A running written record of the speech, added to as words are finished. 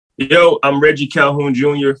Yo, I'm Reggie Calhoun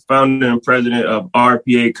Jr., founder and president of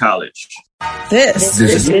RPA College. This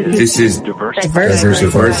is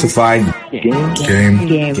Diversified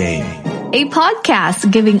Game. A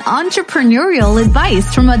podcast giving entrepreneurial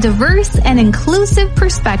advice from a diverse and inclusive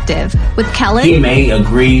perspective with Kellen. He may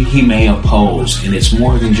agree, he may oppose, and it's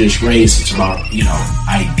more than just race, it's about,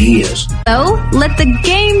 ideas. So, let the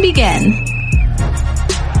game begin.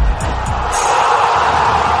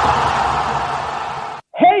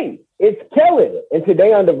 Hey, it's Kellen, and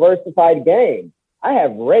today on Diversified Game, I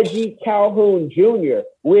have Reggie Calhoun Jr.,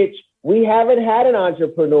 which we haven't had an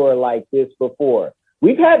entrepreneur like this before.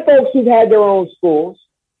 We've had folks who've had their own schools.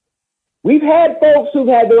 We've had folks who've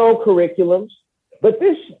had their own curriculums. But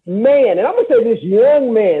this man, and I'm going to say this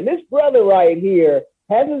young man, this brother right here,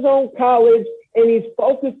 has his own college, and he's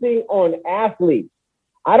focusing on athletes.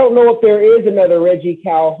 I don't know if there is another Reggie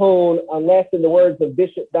Calhoun, unless in the words of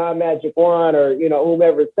Bishop Don Magic Juan or,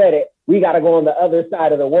 whomever said it, we got to go on the other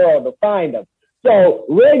side of the world to find him. So,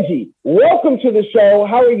 Reggie, welcome to the show.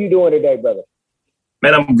 How are you doing today, brother?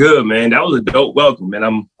 Man, I'm good, man. That was a dope welcome, man.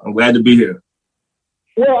 I'm glad to be here.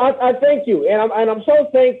 Well, I thank you, and I'm so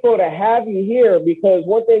thankful to have you here because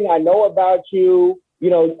one thing I know about you,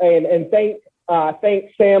 and thank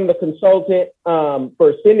Sam, the consultant,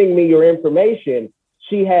 for sending me your information.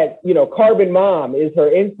 She had, Carbon Mom is her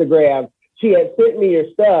Instagram. She had sent me your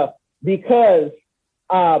stuff because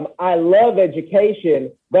I love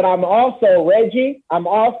education, but I'm also, Reggie, Hey.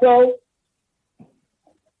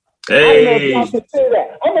 I don't know if y'all can say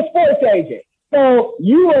that. I'm a sports agent. So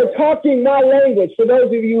you are talking my language. For those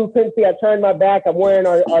of you who couldn't see, I turned my back. I'm wearing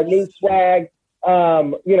our new swag,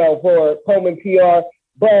 for Coleman PR.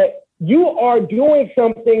 But you are doing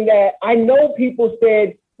something that I know people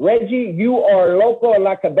said, Reggie, you are loco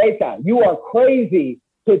la cabeza. You are crazy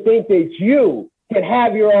to think that you can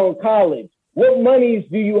have your own college. What monies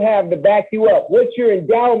do you have to back you up? What's your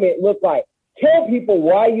endowment look like? Tell people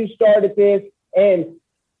why you started this, and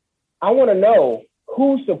I want to know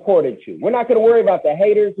who supported you. We're not going to worry about the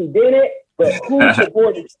haters who did it, but who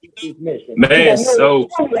supported this mission? Man,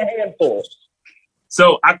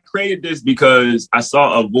 so I created this because I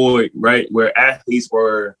saw a void, right, where athletes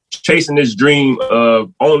were chasing this dream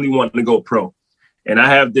of only wanting to go pro. And I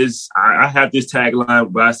have this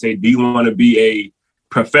tagline where I say, do you want to be a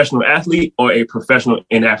professional athlete or a professional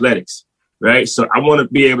in athletics? Right. So I want to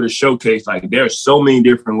be able to showcase, there are so many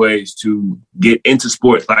different ways to get into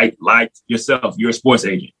sports, like yourself, you're a sports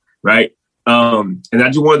agent. Right. And I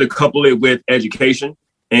just wanted to couple it with education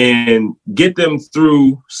and get them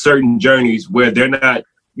through certain journeys where they're not,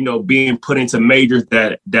 being put into majors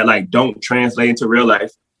that don't translate into real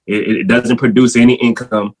life. It doesn't produce any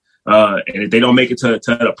income. And if they don't make it to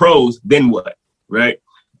the pros, then what? Right.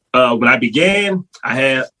 When I began, I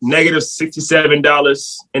had negative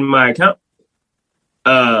 $67 in my account.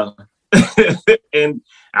 And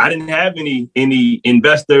I didn't have any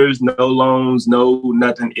investors, no loans, no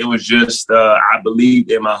nothing. It was just I believed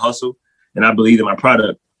in my hustle and I believed in my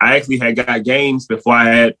product. I actually had got games before I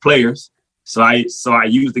had players, so I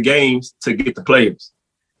used the games to get the players.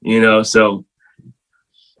 So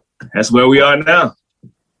that's where we are now.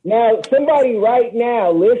 Now, somebody right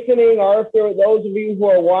now listening, or if there are those of you who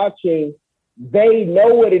are watching, they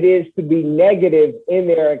know what it is to be negative in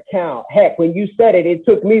their account. Heck, when you said it, it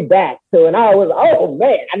took me back to, and I was, oh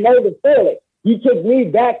man, I know the feeling. You took me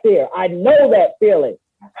back there. I know that feeling.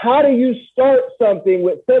 How do you start something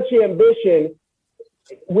with such ambition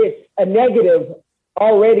with a negative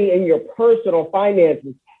already in your personal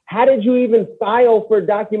finances? How did you even file for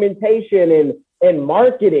documentation and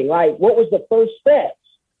marketing? What was the first step?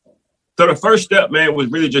 So the first step, man,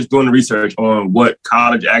 was really just doing the research on what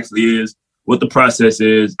college actually is, what the process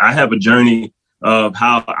is. I have a journey of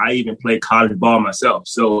how I even play college ball myself.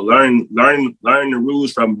 So learn the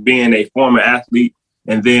rules from being a former athlete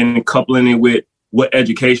and then coupling it with what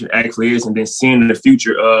education actually is and then seeing the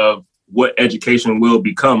future of what education will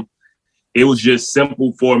become. It was just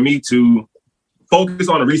simple for me to focus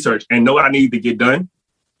on the research and know what I needed to get done.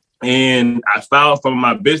 And I filed for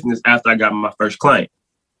my business after I got my first client.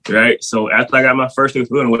 Right. So after I got my first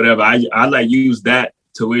student or whatever, I use that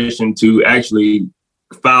tuition to actually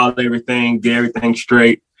file everything, get everything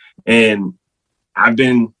straight. And I've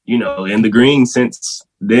been, in the green since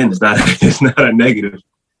then. It's not a negative.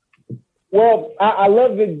 Well, I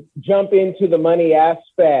love to jump into the money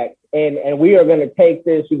aspect, and we are going to take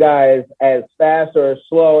this, you guys, as fast or as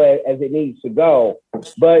slow as it needs to go.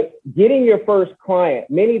 But getting your first client,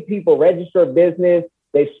 many people register a business.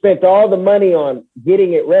 They've spent all the money on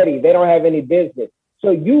getting it ready. They don't have any business.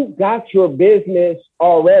 So you got your business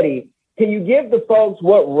already. Can you give the folks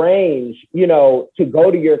what range, to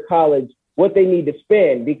go to your college, what they need to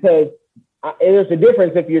spend? Because there's a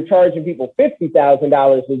difference if you're charging people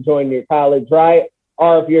 $50,000 to join your college, right?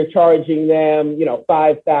 Or if you're charging them,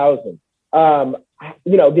 $5,000.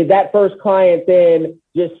 Did that first client then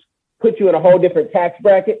just put you in a whole different tax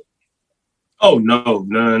bracket? Oh,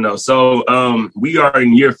 no. So we are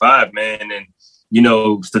in year 5, man. And,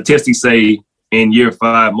 statistics say in year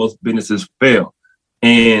 5, most businesses fail.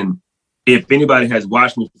 And if anybody has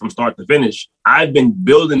watched me from start to finish, I've been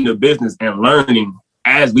building the business and learning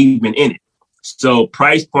as we've been in it. So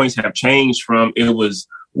price points have changed from it was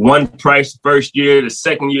one price first year, the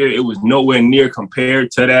second year, it was nowhere near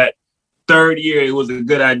compared to that. Third year, it was a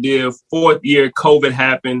good idea. Fourth year, COVID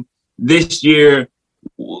happened. This year,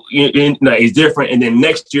 it's different. And then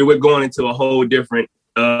next year, we're going into a whole different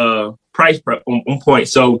price point.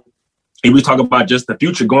 So if we talk about just the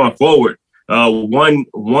future going forward,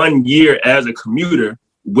 one year as a commuter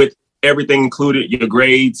with everything included, your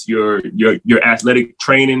grades, your athletic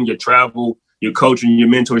training, your travel, your coaching, your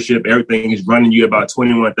mentorship, everything is running you about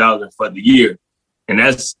 $21,000 for the year. And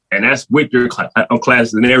that's with your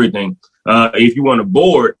classes and everything. If you want a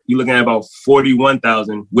board, you're looking at about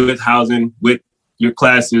 $41,000 with housing, with your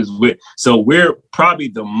classes. So we're probably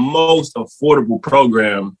the most affordable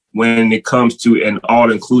program when it comes to an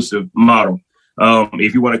all-inclusive model.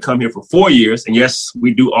 If you want to come here for 4 years, and yes,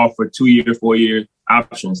 we do offer 2-year, 4-year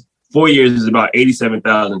options. 4 years is about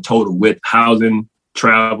 $87,000 total with housing,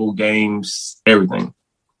 travel, games, everything.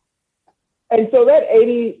 And so that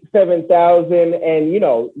 $87,000, and you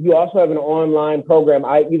also have an online program.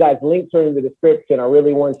 You guys links are in the description. I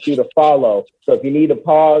really want you to follow. So if you need to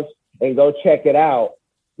pause and go check it out,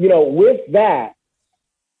 with that,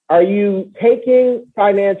 are you taking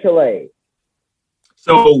financial aid?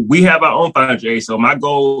 So we have our own financial aid. So my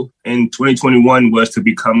goal in 2021 was to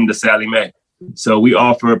become the Sallie Mae. So we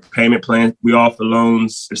offer payment plans, we offer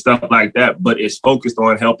loans and stuff like that, but it's focused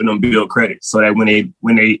on helping them build credit so that when they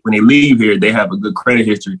leave here, they have a good credit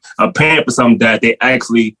history of paying for something that they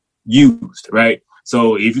actually used, right?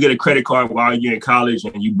 So if you get a credit card while you're in college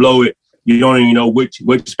and you blow it, you don't even know what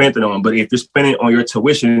you spent it on. But if you're spending it on your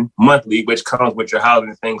tuition monthly, which comes with your housing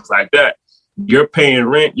and things like that, you're paying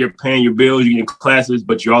rent, you're paying your bills, you're getting classes,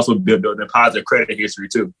 but you also building a positive credit history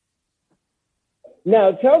too.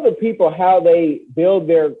 Now, tell the people how they build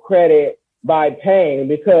their credit by paying,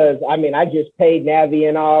 because, I just paid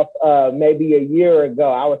Navient off maybe a year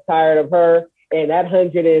ago. I was tired of her, and that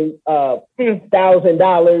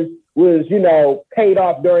 $100,000 was, paid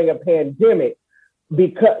off during a pandemic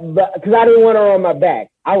because I didn't want her on my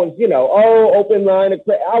back. I was, open line of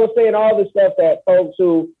credit. I was saying all the stuff that folks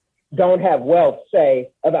who don't have wealth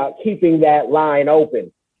say about keeping that line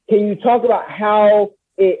open. Can you talk about how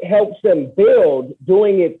it helps them build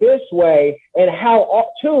doing it this way, and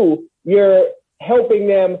how too you're helping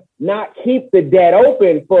them not keep the debt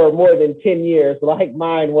open for more than 10 years like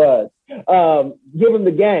mine was? Give them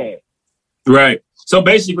the game. Right. So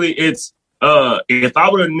basically it's if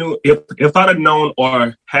I'd have known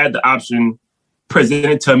or had the option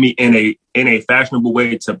presented to me in a fashionable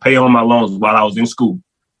way to pay on my loans while I was in school,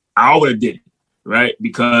 I would have did it, right?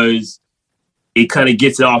 Because it kind of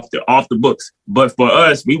gets it off the books. But for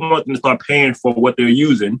us, we want them to start paying for what they're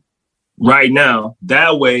using right now.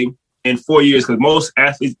 That way, in 4 years, because most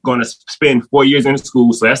athletes are going to spend 4 years in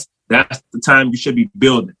school, so that's the time you should be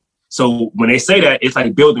building. So when they say that, it's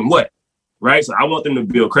like building what, right? So I want them to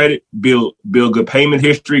build credit, build good payment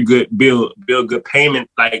history, build good payment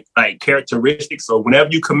like characteristics. So whenever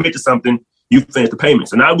you commit to something, you finish the payment.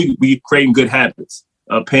 So now we creating good habits.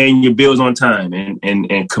 Paying your bills on time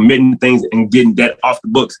and committing things and getting debt off the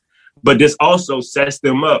books. But this also sets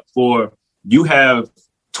them up for, you have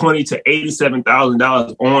 $20,000 to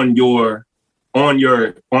 $87,000 on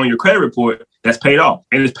your credit report that's paid off,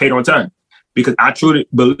 and it's paid on time. Because I truly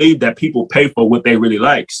believe that people pay for what they really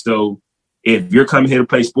like. So if you're coming here to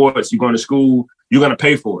play sports, you're going to school, you're going to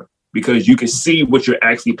pay for it because you can see what you're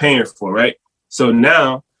actually paying for, right? So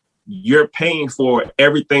now you're paying for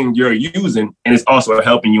everything you're using, and it's also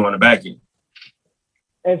helping you on the back end.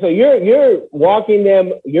 And so you're walking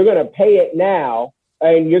them, you're going to pay it now,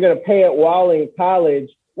 and you're going to pay it while in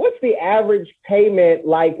college. What's the average payment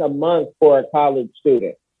like a month for a college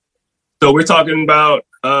student? So we're talking about,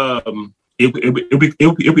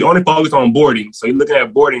 if we only focus on boarding. So you're looking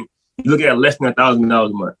at boarding, you're looking at less than $1,000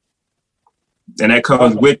 a month. And that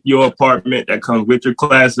comes with your apartment, that comes with your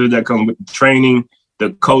classes, that comes with the training,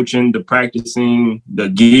 the coaching, the practicing, the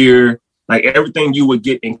gear, like everything you would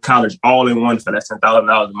get in college all in one for that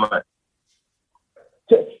 $10,000 a month.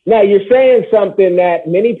 Now you're saying something that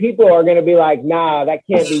many people are going to be like, nah, that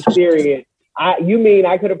can't be serious. You mean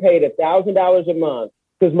I could have paid $1,000 a month,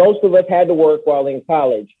 because most of us had to work while in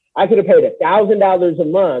college. I could have paid $1,000 a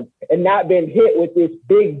month and not been hit with this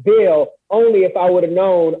big bill only if I would have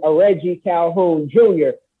known a Reggie Calhoun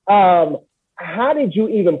Jr. How did you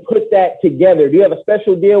even put that together? Do you have a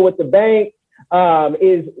special deal with the bank?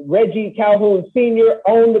 Is Reggie Calhoun Sr.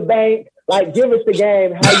 own the bank? Like, give us the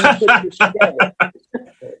game, how you put this together.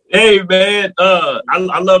 Hey, man,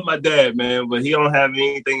 I love my dad, man, but he don't have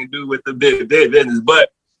anything to do with the business. But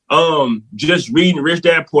just reading Rich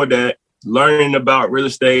Dad Poor Dad, learning about real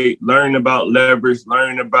estate, learning about leverage,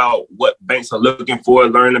 learning about what banks are looking for,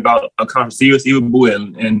 learning about accounts receivable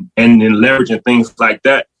and leverage and things like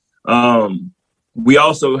that. We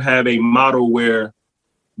also have a model where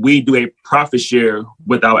we do a profit share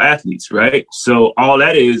with our athletes, right? So all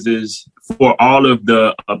that is for all of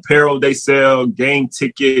the apparel they sell, game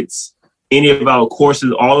tickets, any of our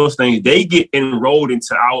courses, all those things, they get enrolled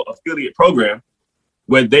into our affiliate program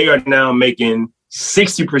where they are now making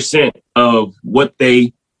 60% of what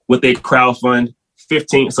they crowdfund,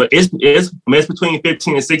 15. So it's between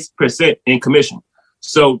 15 and 60% in commission.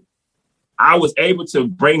 So I was able to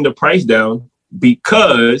bring the price down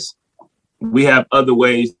because we have other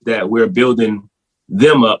ways that we're building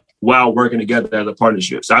them up while working together as a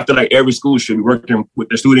partnership. So I feel like every school should be working with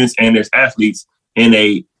their students and their athletes in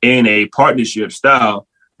a partnership style,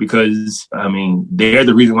 because I mean, they're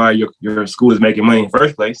the reason why your school is making money in the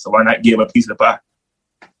first place. So why not give them a piece of the pie?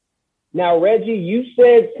 Now, Reggie, you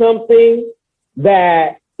said something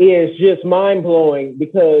that is just mind blowing,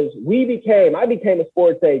 because I became a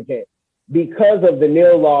sports agent because of the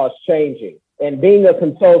NIL laws changing, and being a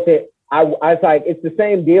consultant, I was like, it's the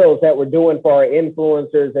same deals that we're doing for our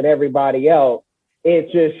influencers and everybody else.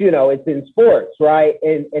 It's just, it's in sports, right?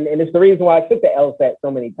 And it's the reason why I took the LSAT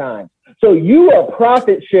so many times. So you are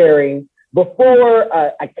profit sharing before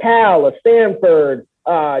a Cal, a Stanford,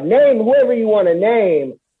 name whoever you want to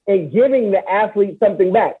name, and giving the athlete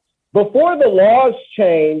something back. Before the laws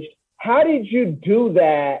changed, how did you do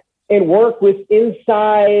that and work with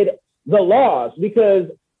inside the laws? Because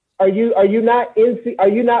are you not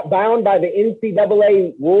bound by the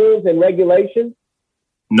NCAA rules and regulations?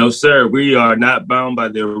 No, sir. We are not bound by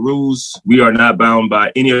their rules. We are not bound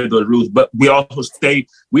by any of those rules. But we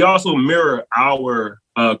also mirror our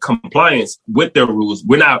compliance with their rules.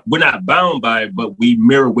 We're not bound by it, but we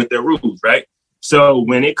mirror with their rules, right? So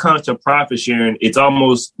when it comes to profit sharing, it's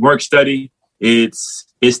almost work study. It's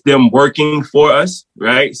them working for us,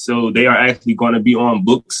 right? So they are actually going to be on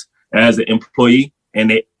books as an employee. And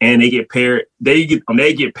they get paid. They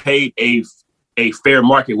get paid a fair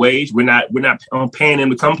market wage. We're not paying them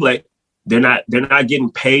to come play. They're not getting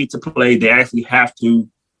paid to play. They actually have to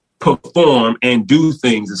perform and do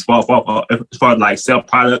things as far as like sell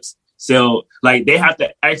products, they have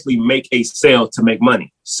to actually make a sale to make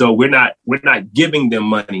money. So we're not giving them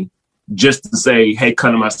money just to say, hey,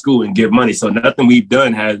 come to my school and give money. So nothing we've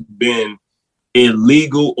done has been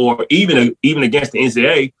illegal or even against the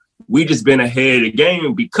NCAA. We just been ahead of the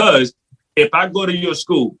game, because if I go to your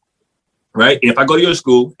school, right? If I go to your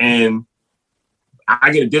school and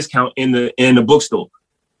I get a discount in the bookstore,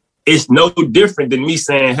 it's no different than me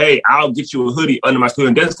saying, hey, I'll get you a hoodie under my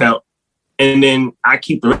student discount, and then I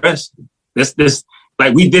keep the rest. That's this,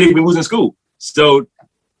 like we did it when we was in school. So,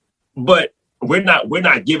 but we're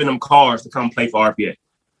not giving them cars to come play for RPA.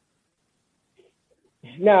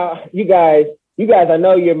 Now, you guys, I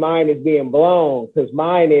know your mind is being blown, because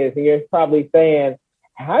mine is, and you're probably saying,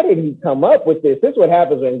 how did he come up with this? This is what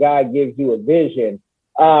happens when God gives you a vision.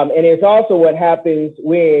 And it's also what happens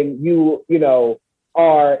when you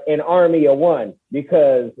are an army of one,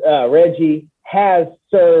 because Reggie has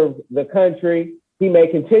served the country. He may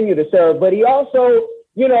continue to serve, but he also,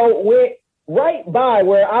 went right by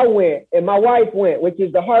where I went and my wife went, which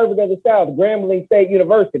is the Harvard of the South, Grambling State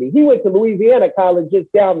University. He went to Louisiana College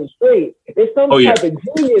just down the street. It's some type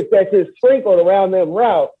of genius that's just sprinkled around them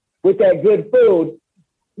routes with that good food.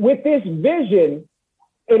 With this vision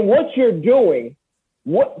and what you're doing,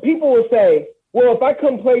 what people will say, well, if I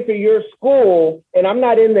come play for your school and I'm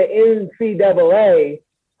not in the NCAA,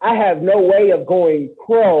 I have no way of going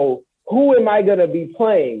pro. Who am I going to be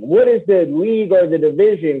playing? What is the league or the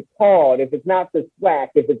division called? If it's not the SWAC,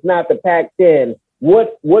 if it's not the Pac-10,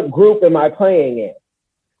 what group am I playing in?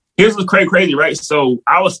 Here's what's crazy, right? So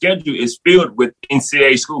our schedule is filled with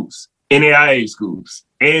NCAA schools, NAIA schools,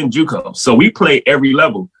 and JUCO. So we play every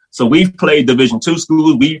level. So we've played Division II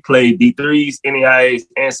schools, we played D3s, NAIAs,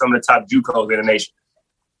 and some of the top JUCOs in the nation.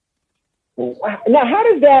 Now,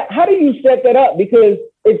 how do you set that up? Because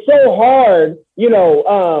it's so hard,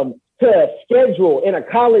 to schedule in a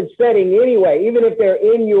college setting anyway, even if they're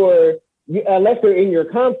unless they're in your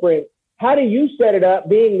conference. How do you set it up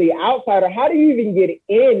being the outsider? How do you even get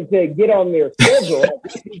in to get on their schedule?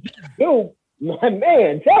 Dude, my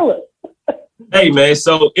man, tell us. Hey man,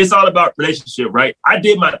 so it's all about relationship, right? I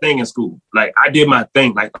did my thing in school. Like I did my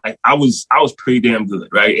thing. Like I was pretty damn good,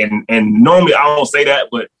 right? And normally I don't say that,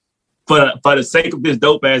 but for the sake of this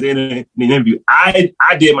dope ass interview, I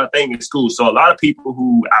did my thing in school. So a lot of people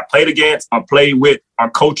who I played against or played with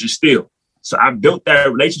are coaches still. So I built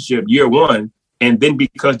that relationship year one. And then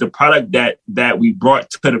because the product that we brought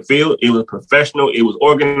to the field, it was professional, it was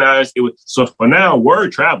organized, so for now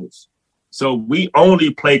word travels. So we only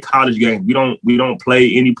play college games. We don't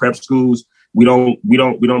play any prep schools. We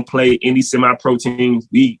don't play any semi-pro teams.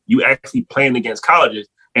 You actually playing against colleges.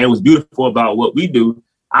 And what's beautiful about what we do,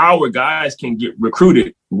 our guys can get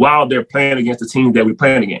recruited while they're playing against the teams that we're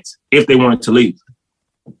playing against if they wanted to leave.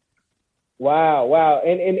 Wow.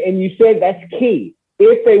 And you said that's key.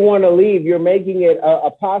 If they want to leave, you're making it a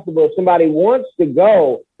possible. If somebody wants to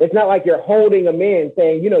go, it's not like you're holding them in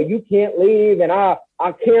saying, you can't leave and I'll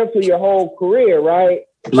cancel your whole career, right?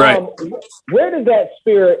 Right. Where does that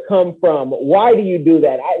spirit come from? Why do you do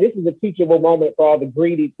that? This is a teachable moment for all the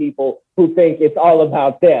greedy people who think it's all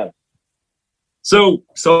about them. So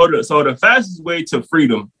the fastest way to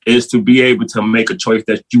freedom is to be able to make a choice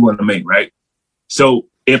that you want to make, right? So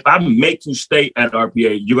if I make you stay at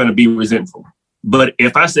RPA, you're going to be resentful. But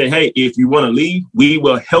if I say, hey, if you want to leave, we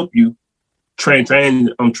will help you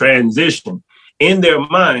transition. In their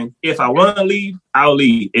mind, if I want to leave, I'll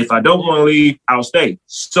leave. If I don't want to leave, I'll stay.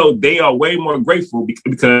 So they are way more grateful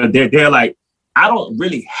because they're like, I don't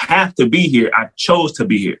really have to be here. I chose to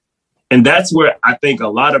be here. And that's where I think a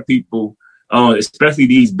lot of people, especially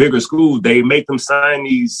these bigger schools, they make them sign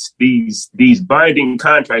these binding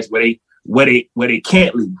contracts where they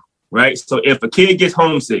can't leave. Right. So if a kid gets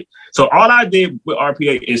homesick, so all I did with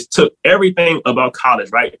RPA is took everything about college,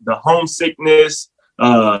 right? The homesickness,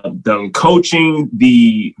 the coaching,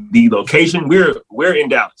 the location. We're in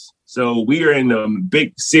Dallas. So we are in a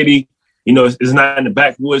big city. It's not in the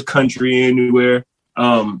backwoods country anywhere.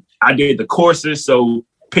 I did the courses. So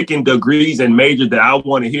picking degrees and majors that I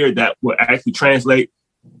want to hear that will actually translate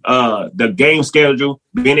the game schedule,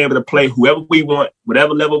 being able to play whoever we want,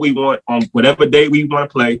 whatever level we want, on whatever day we want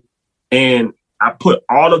to play. And I put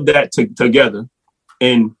all of that together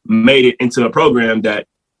and made it into a program that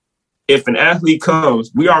if an athlete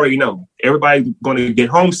comes, we already know everybody's going to get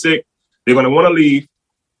homesick. They're going to want to leave.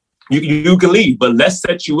 You can leave, but let's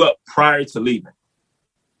set you up prior to leaving.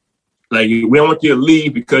 Like, we don't want you to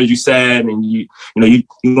leave because you're sad and you're going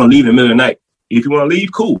to leave in the middle of the night. If you want to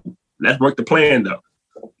leave, cool. Let's work the plan, though.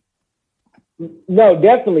 No,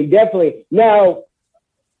 definitely. Now,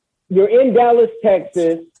 you're in Dallas,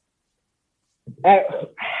 Texas.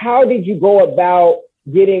 How did you go about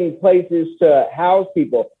getting places to house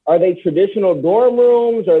people? Are they traditional dorm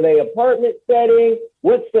rooms? Are they apartment setting?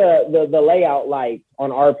 What's the layout like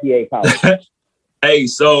on RPA College? Hey,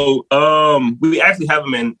 so we actually have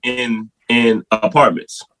them in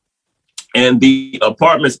apartments, and the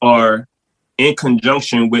apartments are in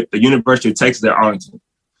conjunction with the University of Texas at Arlington.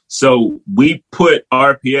 So we put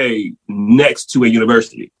RPA next to a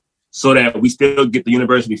university so that we still get the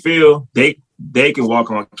university feel. They can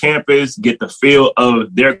walk on campus, get the feel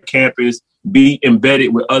of their campus, be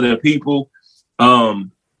embedded with other people.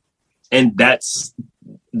 And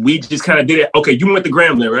we just kind of did it. Okay, you went to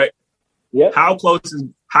Grambling, right? Yeah. How close is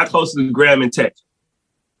Grambling Tech?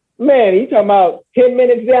 Man, you talking about 10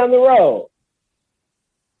 minutes down the road.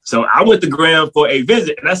 So I went to Graham for a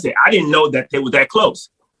visit, and I said, I didn't know that they were that close.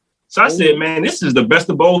 So I said, man, this is the best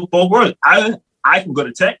of both worlds. I can go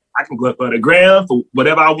to Tech. I can go to Graham for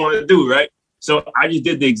whatever I want to do, right? So I just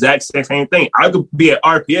did the exact same thing. I could be at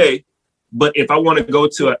RPA, but if I want to go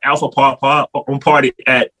to an Alpha party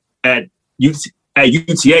at UTA,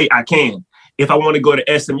 I can. If I want to go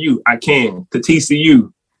to SMU, I can. To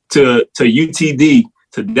TCU, to UTD,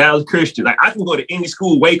 to Dallas Christian. Like, I can go to any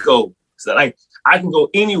school, Waco. So like, I can go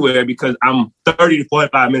anywhere because I'm 30 to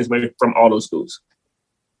 45 minutes away from all those schools.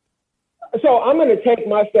 So I'm going to take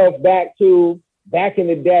myself back in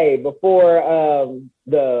the day before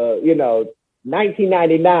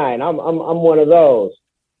 1999. I'm one of those.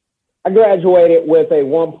 I graduated with a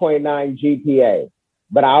 1.9 GPA,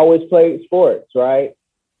 but I always played sports, right?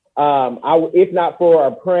 If not for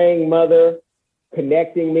a praying mother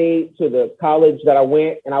connecting me to the college that I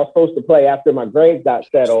went, and I was supposed to play after my grades got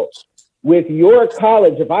settled. With your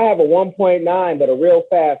college, if I have a 1.9 but a real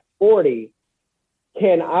fast 40,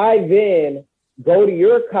 can I then go to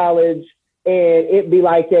your college and it be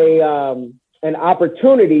like an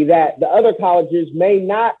opportunity that the other colleges may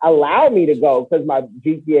not allow me to go because my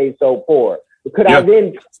GPA is so poor. Could I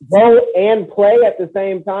then go and play at the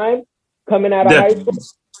same time coming out of high school?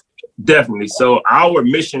 Definitely. So our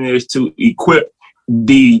mission is to equip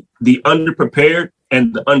the underprepared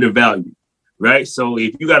and the undervalued, right? So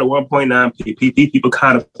if you got a 1.9 people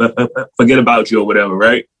kind of forget about you or whatever,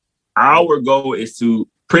 right? Our goal is to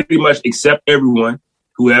pretty much accept everyone,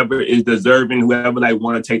 whoever is deserving, whoever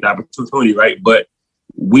want to take the opportunity, right? But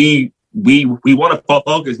we want to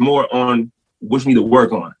focus more on what you need to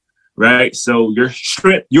work on, right? So your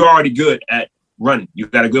strength, you're already good at running. You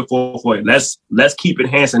got a good 4.40. Let's keep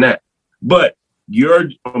enhancing that. But your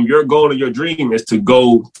goal and your dream is to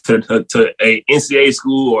go to a NCAA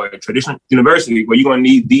school or a traditional university where you're going to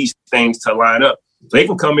need these things to line up. So they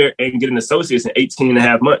can come here and get an associate's in 18 and a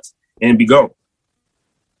half months and be gone.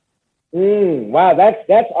 Wow,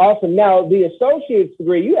 that's awesome. Now, the associate's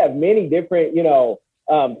degree, you have many different,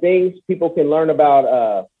 things people can learn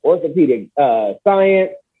about orthopedic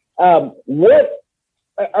science.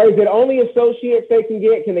 Is it only associates they can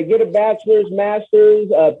get? Can they get a bachelor's, master's,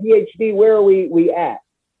 PhD? Where are we at?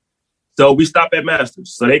 So we stop at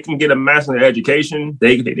master's. So they can get a master's in education.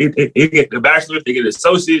 They get the bachelor's, they get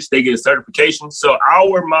associates, they get a certification. So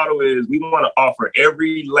our motto is we want to offer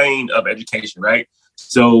every lane of education, right?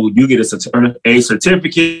 So you get a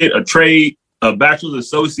certificate, a trade, a bachelor's,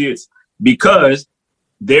 associates, because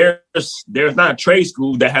there's not a trade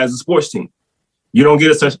school that has a sports team. You don't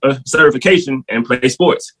get a certification and play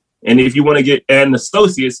sports. And if you want to get an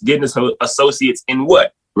associates, getting associates in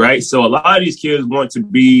what, right? So a lot of these kids want to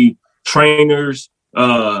be trainers,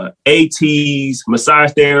 ATs,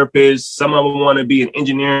 massage therapists. Some of them want to be an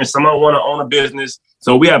engineer. Some of them want to own a business.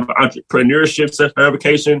 So we have an entrepreneurship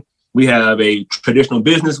certification. We have a traditional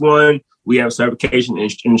business one. We have certification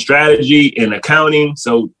in strategy and accounting.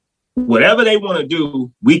 So whatever they want to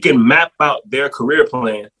do, we can map out their career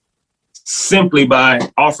plan simply by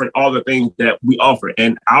offering all the things that we offer.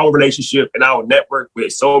 And our relationship and our network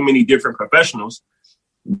with so many different professionals,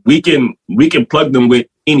 we can plug them with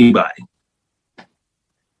anybody.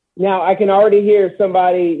 Now, I can already hear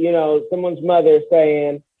somebody, someone's mother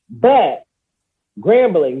saying, but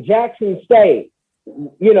Grambling, Jackson State,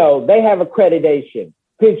 they have accreditation.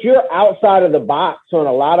 Since you're outside of the box on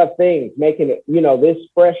a lot of things, making it, this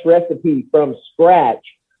fresh recipe from scratch,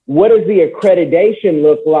 what does the accreditation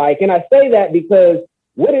look like? And I say that because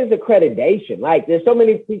what is accreditation? Like, there's so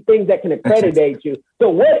many things that can accreditate you. So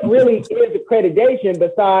what really is accreditation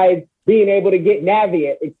besides being able to get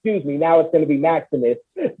Navient, now it's going to be Maximus,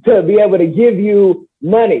 to be able to give you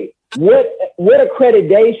money? What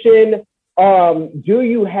accreditation do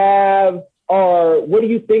you have, or what do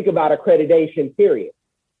you think about accreditation, period?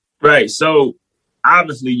 Right. So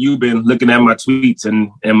obviously you've been looking at my tweets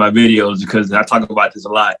and my videos because I talk about this a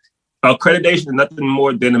lot. Accreditation is nothing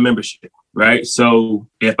more than a membership, right? So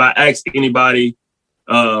if I ask anybody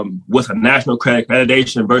what's a national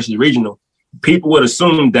accreditation versus regional, people would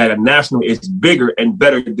assume that a national is bigger and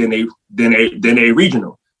better than a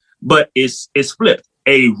regional. But it's flipped.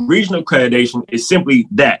 A regional accreditation is simply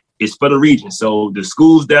that. It's for the region. So the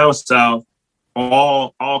schools down south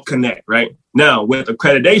all connect, right? Now with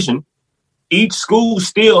accreditation, each school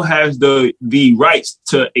still has the rights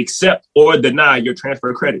to accept or deny your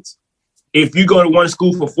transfer credits. If you go to one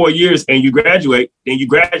school for 4 years and you graduate, then you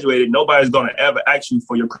graduated, nobody's going to ever ask you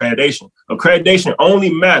for your accreditation. Accreditation only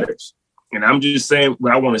matters, and I'm just saying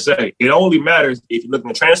what I want to say. It only matters if you're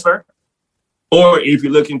looking to transfer or if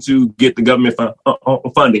you're looking to get the government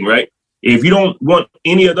funding, right? If you don't want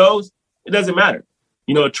any of those, it doesn't matter.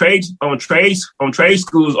 Trade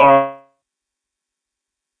schools are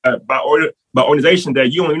by organization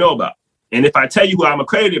that you don't even know about. And if I tell you who I'm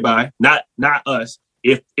accredited by, not us,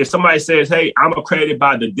 if somebody says, hey, I'm accredited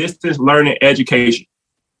by the Distance Learning Education,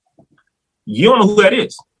 you don't know who that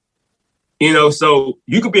is. So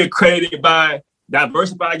you could be accredited by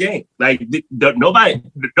Diversified Game. Like nobody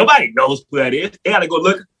knows who that is. They got to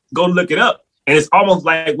go look it up. And it's almost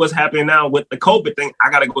like what's happening now with the COVID thing. I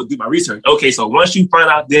got to go do my research. Okay, so once you find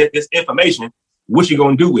out this information, what you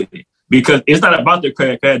going to do with it? Because it's not about the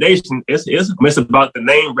accreditation. It's about the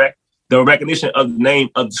name, the recognition of the name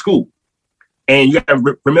of the school. And you got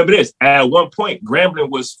to remember this. At one point,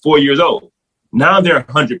 Grambling was 4 years old. Now they're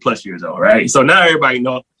 100 plus years old, right? So now everybody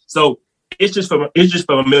knows. So it's just for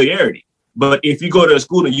familiarity. But if you go to a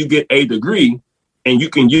school and you get a degree and you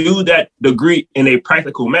can use that degree in a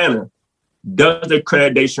practical manner, does the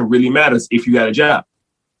accreditation really matter if you got a job?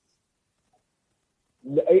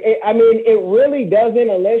 I mean, it really doesn't,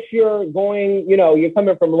 unless you're going, you're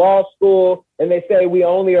coming from law school and they say we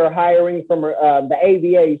only are hiring from the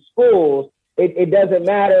ABA schools. It doesn't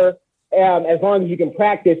matter as long as you can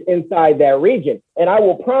practice inside that region. And I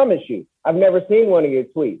will promise you, I've never seen one of your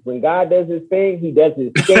tweets. When God does his thing, he does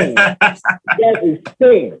his thing. He does his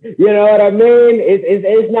thing. You know what I mean?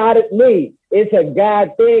 It's not me. It's a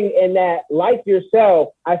God thing. And that, like yourself,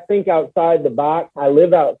 I think outside the box. I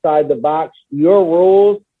live outside the box. Your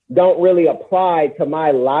rules don't really apply to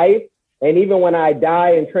my life. And even when I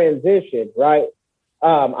die and transition, right?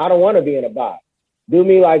 I don't want to be in a box. Do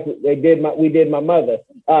me like we did my mother.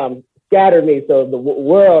 Scatter me so the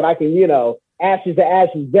world, I can, ashes to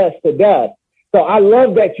ashes, dust to dust. So I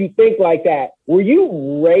love that you think like that. Were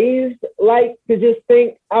you raised like to just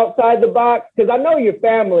think outside the box? Because I know your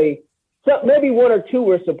family, maybe one or two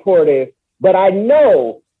were supportive, but I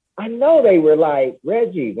know they were like,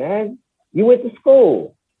 Reggie, man, you went to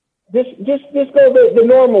school. Just go the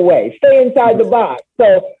normal way. Stay inside the box.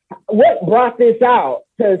 So what brought this out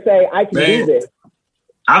to say I can do this?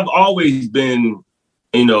 I've always been,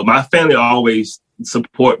 my family always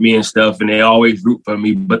support me and stuff, and they always root for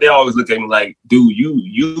me, but they always look at me like, dude,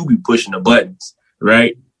 you be pushing the buttons,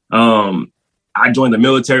 right? I joined the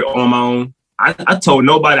military on my own. I told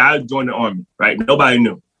nobody I joined the Army, right? Nobody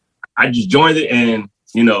knew. I just joined it and,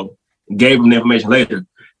 gave them the information later.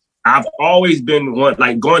 I've always been one,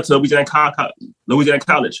 like going to Louisiana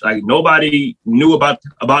College. Like nobody knew about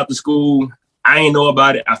the school. I ain't know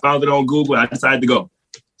about it. I found it on Google. I decided to go.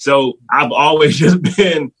 So I've always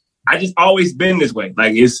always been this way.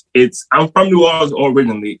 Like I'm from New Orleans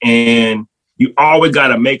originally, and you always got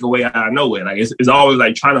to make a way out of nowhere. Like it's always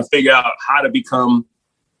like trying to figure out how to become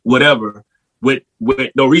whatever with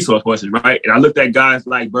no resource horses, right? And I looked at guys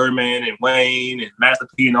like Birdman and Wayne and Master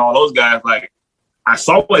P and all those guys. Like I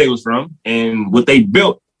saw where they was from, and what they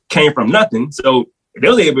built came from nothing. So if they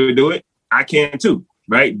was able to do it, I can too,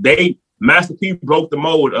 right? Master P broke the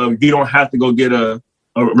mold of you don't have to go get a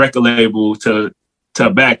record label to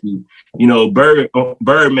back you.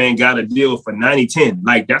 Birdman got a deal for 90-10.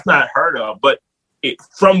 Like that's not heard of, but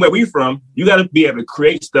from where we from, you got to be able to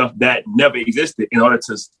create stuff that never existed in order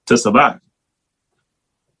to survive.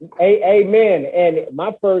 Amen. And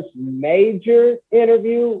my first major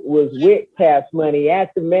interview was with Cash Money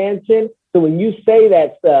at the mansion. So when you say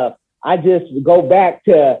that stuff, I just go back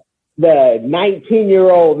to the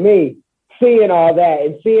 19-year-old me, seeing all that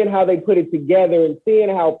and seeing how they put it together and seeing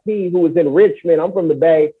how P, who was in Richmond, I'm from the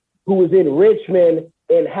Bay, who was in Richmond,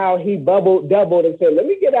 and how he doubled and said, let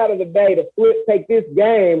me get out of the Bay to take this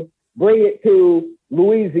game, bring it to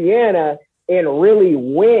Louisiana and really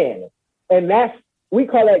win. And we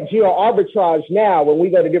call that geo arbitrage now when we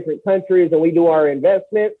go to different countries and we do our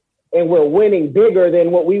investments and we're winning bigger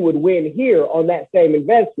than what we would win here on that same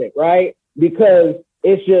investment, right? Because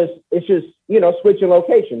it's just switching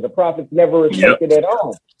locations. The profit's never respected at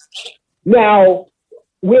all. Now,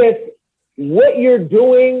 with what you're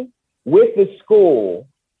doing with the school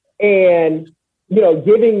and,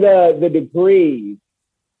 giving the degrees,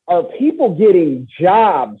 are people getting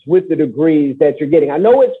jobs with the degrees that you're getting? I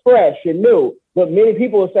know it's fresh and new, but many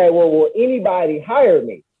people will say, well, will anybody hire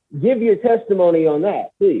me? Give your testimony on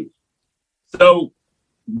that, please. So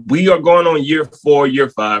we are going on year 4, year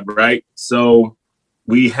 5, right? So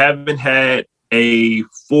we haven't had a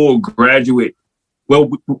full graduate. Well,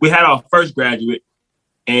 we had our first graduate,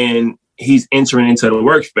 and he's entering into the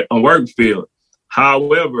work field.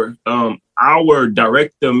 However, our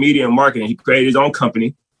director of media and marketing, he created his own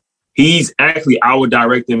company. He's actually our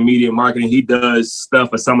director of media and marketing. He does stuff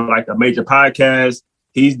for some of like the major podcasts.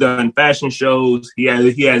 He's done fashion shows. He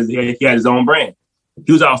has his own brand.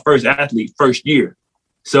 He was our first athlete, first year.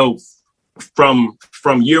 So from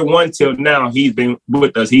year 1 till now, he's been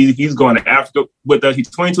with us. He's going to Africa with us. He's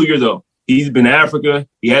 22 years old. He's been to Africa.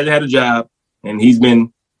 He hasn't had a job, and he's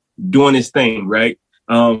been doing his thing, right?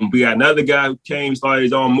 We got another guy who came, started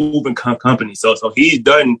his own moving company. So he's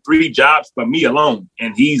done 3 jobs for me alone,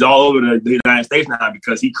 and he's all over the United States now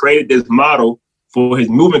because he created this model for his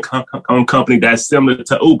moving company that's similar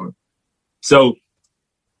to Uber. So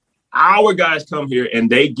our guys come here and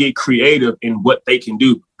they get creative in what they can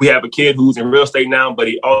do. We have a kid who's in real estate now, but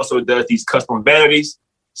he also does these custom vanities.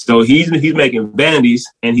 So he's making vanities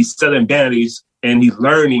and he's selling vanities, and he's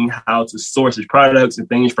learning how to source his products and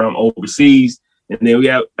things from overseas. And then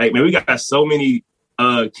we got so many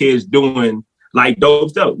kids doing like dope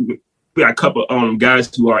stuff. We got a couple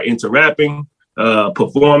guys who are into rapping,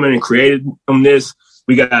 performing and creating on this.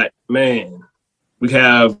 We have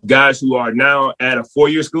guys who are now at a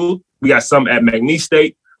 4-year school. We got some at McNeese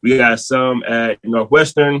State. We got some at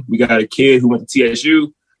Northwestern. We got a kid who went to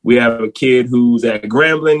TSU. We have a kid who's at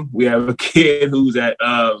Grambling. We have a kid who's at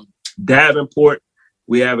Davenport.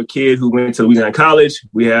 We have a kid who went to Louisiana College.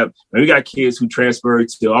 We got kids who transferred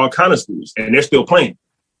to all kind of schools, and they're still playing.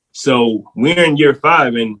 So we're in year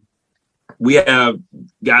 5, and we have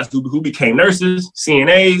guys who became nurses,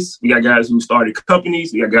 CNAs. We got guys who started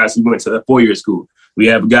companies. We got guys who went to a 4-year school. We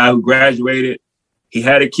have a guy who graduated. He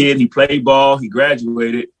had a kid. He played ball. He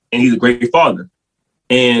graduated, and he's a great father.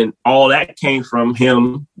 And all that came from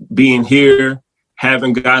him being here,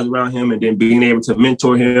 having guys around him, and then being able to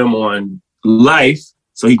mentor him on life.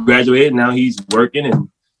 So he graduated. Now he's working and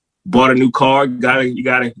bought a new car, got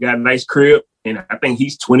a nice crib. And I think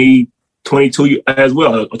he's 22 as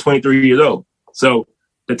well, or 23 years old. So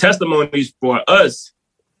the testimonies for us,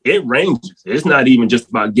 it ranges. It's not even just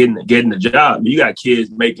about getting a job. You got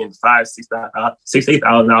kids making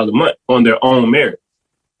 $8,000 a month on their own merit.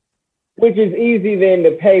 Which is easy then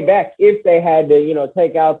to pay back if they had to,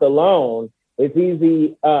 take out the loan. It's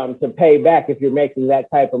easy to pay back if you're making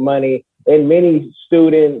that type of money. And many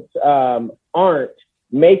students aren't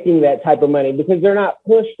making that type of money because they're not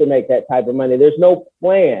pushed to make that type of money. There's no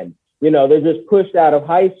plan. They're just pushed out of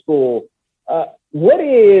high school. What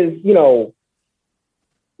is,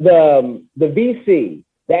 the VC,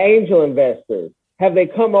 the angel investors, have they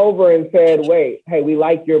come over and said, wait, hey, we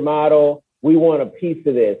like your model. We want a piece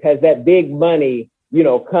of this? Has that big money,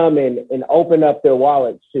 come and open up their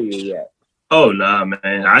wallets to you yet? Oh, nah,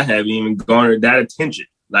 man. I haven't even garnered that attention.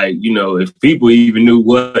 Like, if people even knew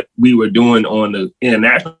what we were doing on the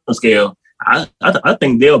international scale, I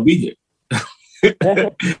think they'll be here.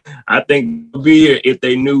 I think they'll be here if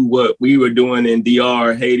they knew what we were doing in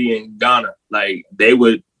DR, Haiti, and Ghana. Like, they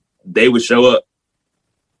would show up.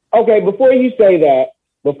 Okay, before you say that,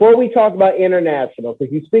 before we talk about international,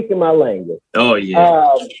 because you speak in my language. Oh, yeah.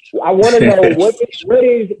 I want to know what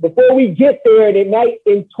is, before we get there, and it might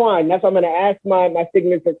entwine, that's what I'm going to ask my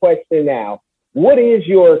signature question now. What is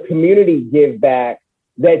your community give back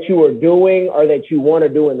that you are doing or that you want to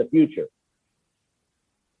do in the future?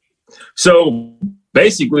 So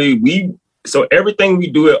basically, everything we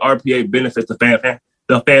do at RPA benefits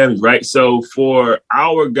the families, right? So for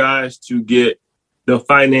our guys to get the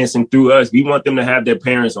financing through us, we want them to have their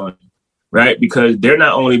parents on, right? Because they're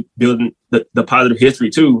not only building the positive history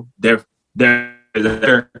too, they're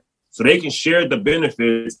there so they can share the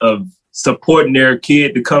benefits of supporting their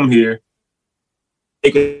kid to come here. They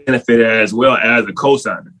can benefit as well as a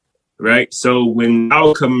cosigner, right? So when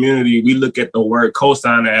our community, we look at the word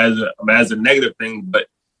cosigner as a negative thing, but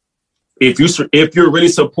if you're really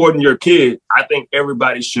supporting your kid, I think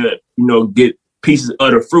everybody should, get pieces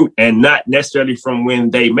of the fruit, and not necessarily from when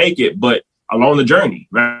they make it, but along the journey,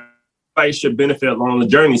 right? Everybody should benefit along the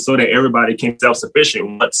journey so that everybody can be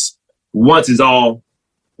self-sufficient once it's all,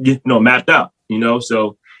 mapped out,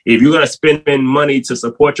 So if you're going to spend money to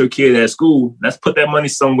support your kid at school, let's put that money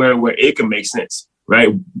somewhere where it can make sense, right?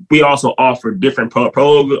 We also offer different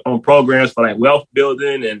programs for like wealth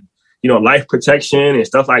building and, life protection and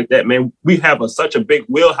stuff like that, man. We have such a big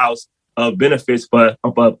wheelhouse of benefits for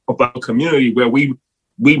a community where we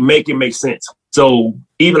make it make sense. So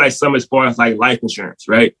even like some as far as like life insurance,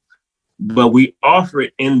 right? But we offer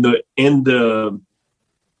it in the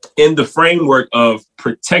framework of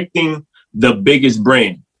protecting the biggest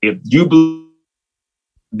brand. If you believe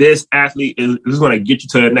this athlete is going to get you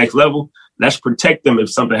to the next level, let's protect them if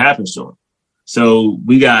something happens to them. So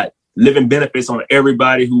we got living benefits on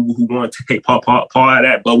everybody who want to take part of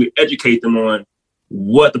that, but we educate them on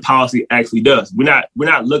what the policy actually does. We're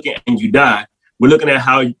not looking and you die. We're looking at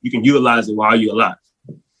how you can utilize it while you're alive.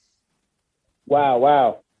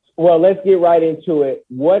 Wow. Well, let's get right into it.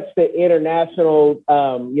 What's the international,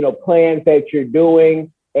 plans that you're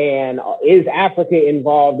doing? And is Africa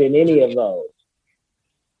involved in any of those?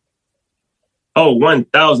 Oh,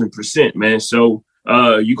 1,000%, man. So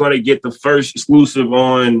you're going to get the first exclusive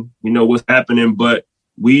on, what's happening, but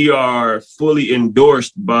we are fully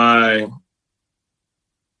endorsed by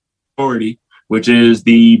authority, which is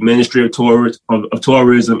the Ministry of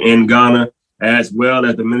Tourism in Ghana, as well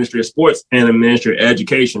as the Ministry of Sports and the Ministry of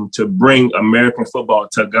Education, to bring American football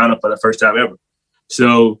to Ghana for the first time ever.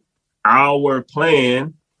 So our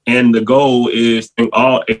plan and the goal is to bring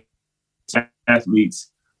all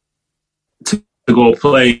athletes to go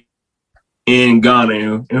play in Ghana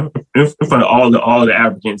in front of all the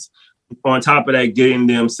Africans. On top of that, getting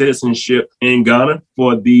them citizenship in Ghana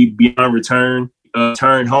for the Beyond Return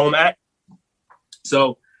Home Act.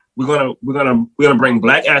 So we're gonna bring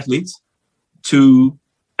Black athletes to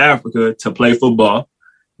Africa to play football,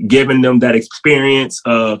 giving them that experience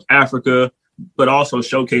of Africa, but also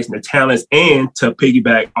showcasing the talents and to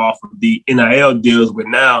piggyback off of the NIL deals where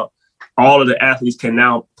now all of the athletes can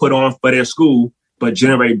now put on for their school, but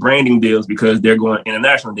generate branding deals because they're going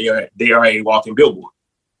international. They are a walking billboard.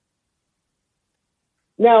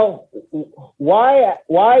 Now, why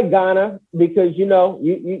Ghana? Because, you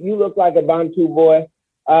look like a Bantu boy.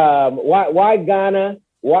 Why Ghana?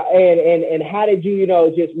 Why and how did you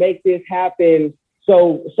just make this happen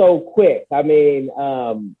so quick? I mean,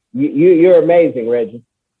 you're amazing, Reggie.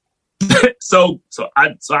 So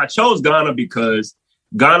I chose Ghana because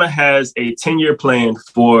Ghana has a 10-year plan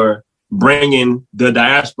for bringing the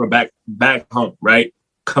diaspora back home, right?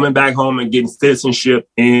 Coming back home and getting citizenship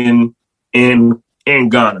in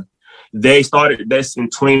Ghana. They started this in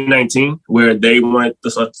 2019, where they wanted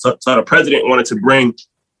the president wanted to bring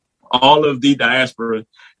all of the diaspora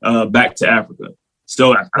back to Africa.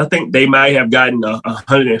 So I think they might have gotten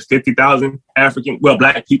 150,000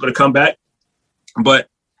 Black people to come back. But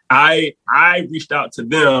I reached out to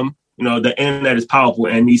them. The internet is powerful,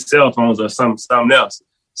 and these cell phones are something else.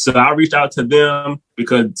 So I reached out to them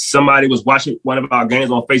because somebody was watching one of our games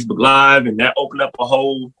on Facebook Live, and that opened up a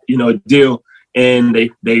whole deal. And they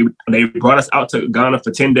brought us out to Ghana for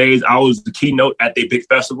 10 days. I was the keynote at their big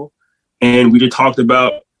festival, and we just talked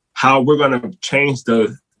about how we're going to change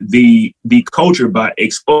the culture by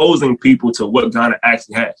exposing people to what Ghana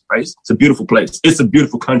actually has. Right? It's a beautiful place. It's a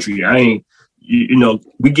beautiful country.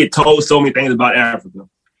 We get told so many things about Africa,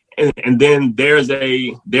 and then there's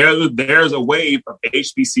a wave of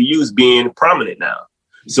HBCUs being prominent now.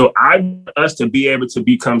 So I want us to be able to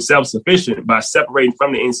become self-sufficient by separating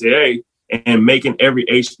from the NCAA and making every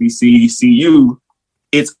HBCU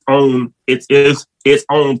its own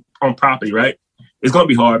property, right? It's going to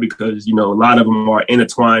be hard because, a lot of them are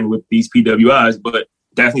intertwined with these PWIs, but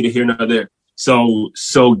that's neither here nor there. So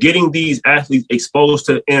getting these athletes exposed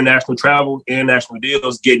to international travel, international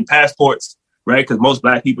deals, getting passports, right? Because most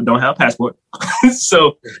Black people don't have passports.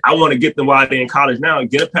 So I want to get them while they're in college now,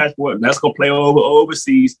 get a passport. Let's go play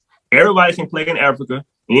overseas. Everybody can play in Africa.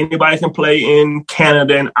 Anybody can play in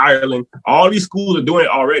Canada and Ireland. All these schools are doing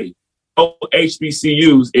it already.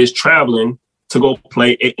 HBCUs is traveling to go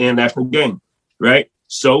play an international game, right?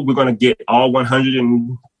 So we're going to get all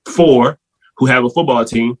 104 who have a football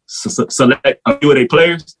team, select a few of their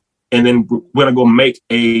players, and then we're going to go make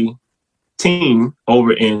a team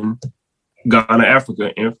over in Ghana,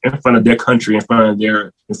 Africa, in front of their country, in front of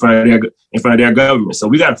their government. So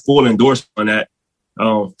we got a full endorsement on that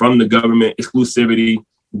from the government, exclusivity,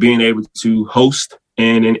 being able to host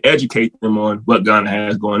and educate them on what Ghana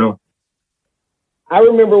has going on. I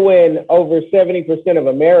remember when over 70% of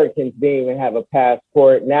Americans didn't even have a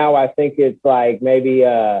passport. Now I think it's like maybe,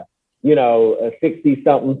 a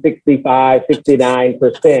 60-something, 65,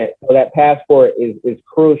 69%. So that passport is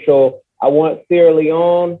crucial. I want Sierra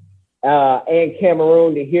Leone and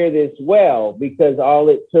Cameroon to hear this well, because all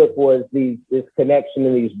it took was this connection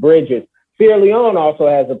and these bridges. Sierra Leone also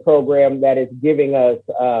has a program that is giving us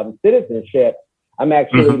citizenship. I'm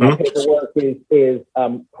actually, my paperwork is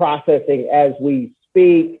processing as we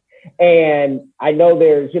speak. And I know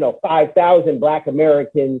there's, 5,000 Black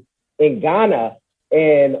Americans in Ghana,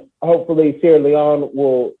 and hopefully Sierra Leone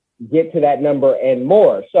will get to that number and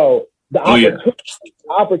more. So the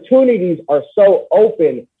opportunities are so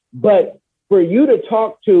open, but for you to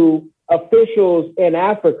talk to officials in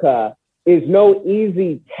Africa is no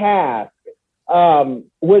easy task.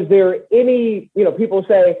 Was there any, people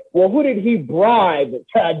say, well, who did he bribe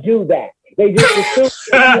to do that? They just assume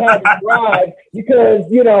that he had to bribe because,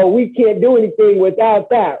 we can't do anything without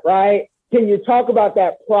that, right? Can you talk about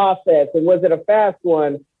that process? And was it a fast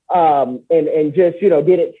one? And just, did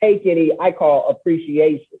it take any, I call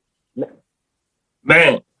appreciation?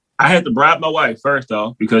 Man, I had to bribe my wife first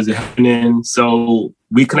off because it happened. So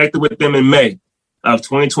we connected with them in May of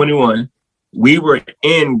 2021. We were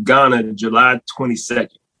in Ghana July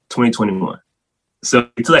 22nd, 2021. So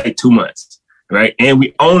it took like 2 months, right? And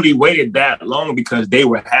we only waited that long because they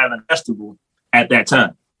were having a festival at that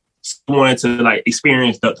time. So we wanted to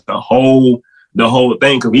experience the whole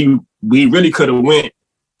thing, because we really could have went. As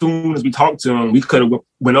soon as we talked to them, we could have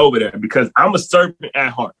went over there, because I'm a servant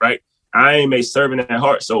at heart, right? I am a servant at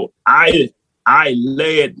heart. So I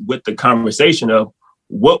led with the conversation of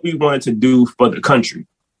what we wanted to do for the country,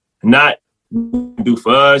 not do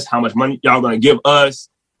for us, how much money y'all gonna give us.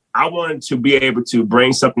 I wanted to be able to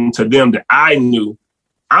bring something to them that I knew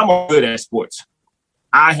I'm good at sports.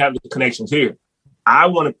 I have the connections here. I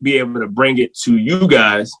want to be able to bring it to you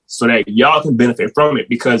guys so that y'all can benefit from it,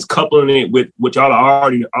 because coupling it with what y'all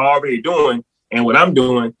are already doing and what I'm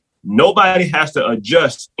doing, nobody has to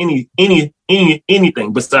adjust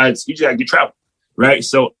anything besides you just got to get travel, right?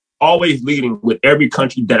 So always leading with every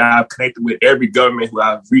country that I've connected with, every government who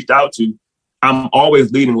I've reached out to, I'm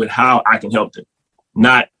always leading with how I can help them,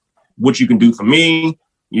 not what you can do for me.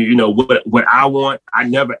 You know, what I want. I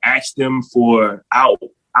never ask them for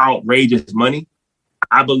outrageous money.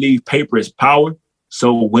 I believe paper is power.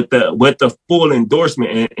 So with the full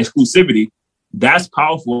endorsement and exclusivity, that's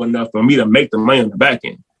powerful enough for me to make the money on the back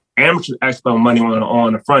end. Amateurs ask for money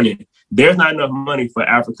on the front end. There's not enough money for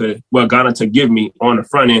Ghana to give me on the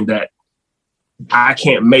front end that I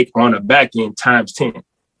can't make on the back end times 10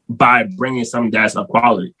 by bringing something that's of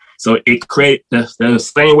quality. So it created the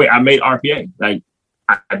same way I made RPA. Like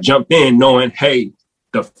I jumped in knowing, hey,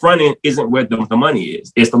 the front end isn't where the money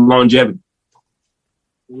is. It's the longevity.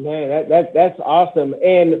 Man, that's awesome.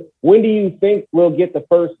 And when do you think we'll get the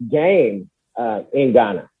first game in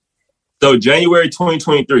Ghana? So January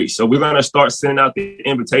 2023. So we're going to start sending out the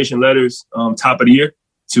invitation letters top of the year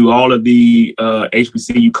to all of the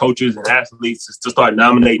HBCU coaches and athletes to start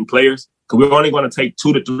nominating players. Because we're only going to take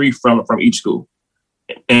 2 to 3 from each school.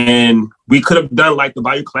 And we could have done like the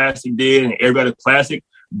Bayou Classic did and every other classic,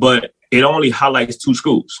 but it only highlights 2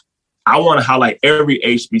 schools. I want to highlight every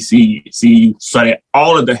HBCU so that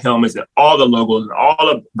all of the helmets and all the logos and all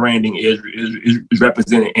of branding is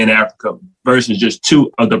represented in Africa versus just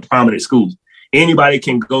 2 of the prominent schools. Anybody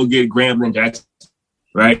can go get Grambling, Jackson,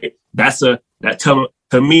 right?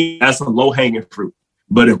 To me, that's a low-hanging fruit.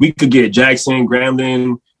 But if we could get Jackson,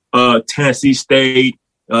 Grambling, Tennessee State,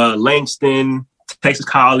 Langston, Texas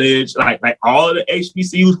College, like all of the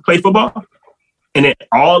HBCUs play football, and then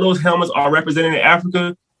all those helmets are represented in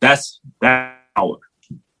Africa, that's power.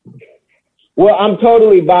 Well, I'm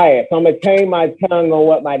totally biased. I'm going to tame my tongue on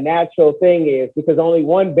what my natural thing is because only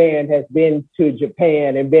one band has been to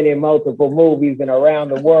Japan and been in multiple movies and around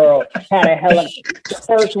the world, had the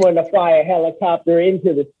first one to fly a helicopter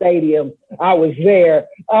into the stadium. I was there,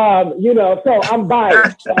 so I'm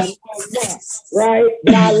biased, right?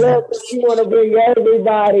 But I love that you want to bring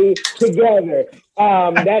everybody together.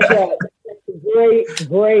 That's a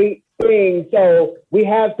great thing. So we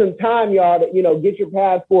have some time, y'all, to, get your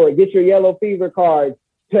passport, get your yellow fever cards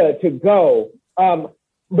to go.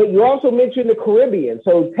 But you also mentioned the Caribbean.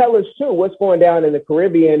 So tell us too, what's going down in the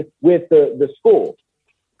Caribbean with the school.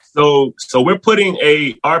 So we're putting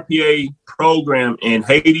a RPA program in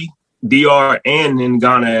Haiti, DR, and in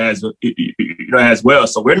Ghana as well.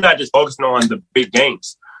 So we're not just focusing on the big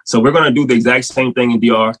games. So we're going to do the exact same thing in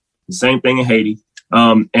DR, the same thing in Haiti.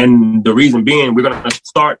 And the reason being, we're going to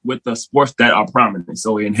start with the sports that are prominent.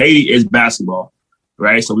 So in Haiti is basketball,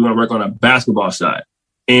 right? So we're going to work on a basketball side.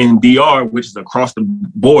 In DR, which is across the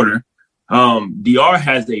border, DR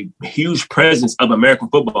has a huge presence of American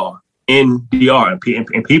football in DR,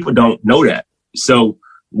 and people don't know that. So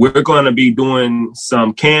we're going to be doing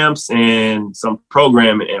some camps and some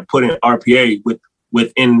programming and putting RPA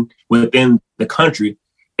within the country.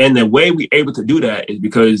 And the way we're able to do that is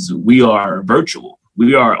because we are virtual.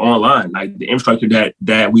 We are online. Like the infrastructure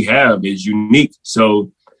that we have is unique. So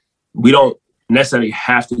we don't necessarily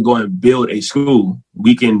have to go and build a school.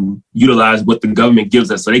 We can utilize what the government gives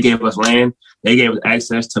us. So they gave us land. They gave us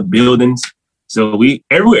access to buildings. So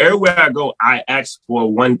everywhere I go, I ask for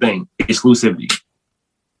one thing: exclusivity.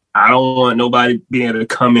 I don't want nobody being able to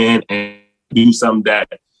come in and do something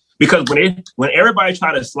because when everybody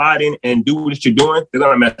try to slide in and do what you're doing, they're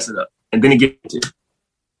gonna mess it up, and then it gets it.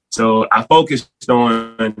 So I focused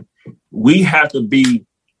on we have to be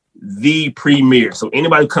the premier. So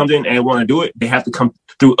anybody who comes in and want to do it, they have to come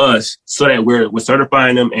through us so that we're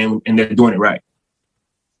certifying them and they're doing it right.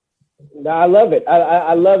 I love it.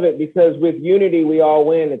 I love it because with unity, we all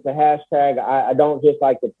win. It's a hashtag. I don't just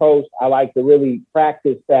like to post. I like to really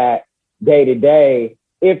practice that day to day.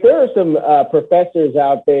 If there are some professors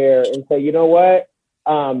out there and say, you know what,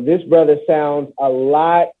 this brother sounds a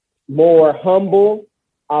lot more humble,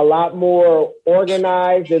 a lot more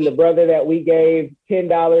organized than the brother that we gave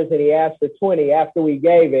 $10 and he asked for $20 after we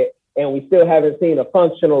gave it, and we still haven't seen a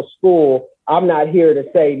functional school. I'm not here to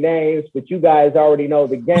say names, but you guys already know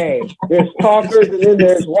the game. There's talkers and then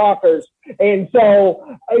there's walkers. And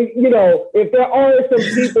so, if there are some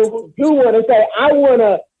people who do want to say, I want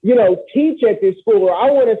to, teach at this school, or I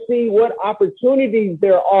want to see what opportunities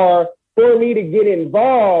there are for me to get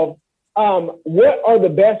involved, what are the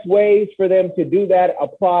best ways for them to do that,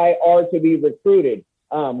 apply, or to be recruited?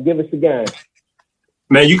 Give us a gun.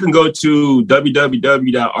 Man, you can go to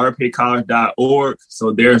www.rpacollege.org.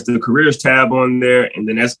 So there's the careers tab on there. And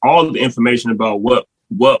then that's all the information about what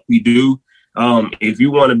we do. If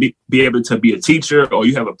you want to be able to be a teacher, or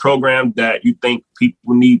you have a program that you think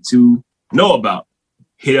people need to know about,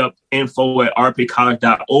 hit up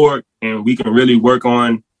info@rpacollege.org, and we can really work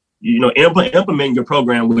on, implementing your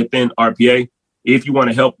program within RPA. If you want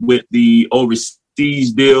to help with the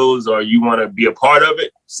overseas deals, or you want to be a part of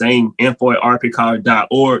it, same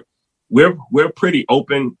info@rpacollege.org. We're pretty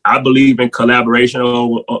open. I believe in collaboration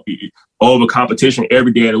over competition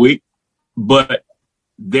every day of the week, but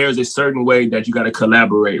there's a certain way that you got to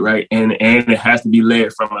collaborate, right? And it has to be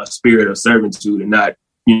led from a spirit of servitude, and not,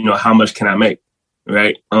 how much can I make,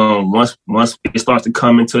 right? Once it starts to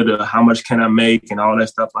come into the how much can I make and all that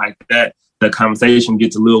stuff like that, the conversation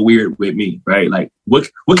gets a little weird with me, right? Like,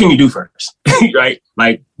 what can you do first, right?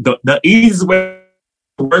 Like the easiest way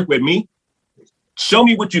to work with me, show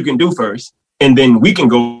me what you can do first, and then we can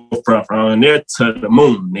go from there to the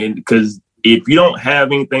moon. And because if you don't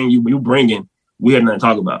have anything you bring in, we have nothing to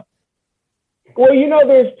talk about. Well,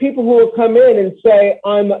 there's people who will come in and say,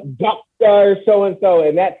 I'm Dr. So-and-so,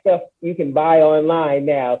 and that stuff you can buy online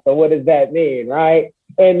now. So what does that mean, right?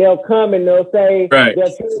 And they'll come and they'll say, right.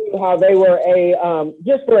 They'll tell you how they were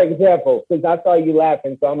just for example, because I saw you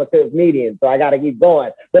laughing, so I'm a comedian, so I got to keep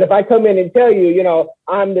going. But if I come in and tell you,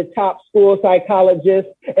 I'm the top school psychologist,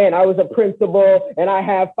 and I was a principal, and I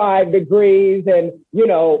have 5 degrees, and,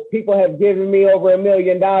 people have given me over $1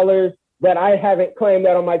 million that I haven't claimed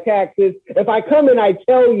that on my taxes. If I come and I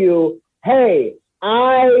tell you, hey,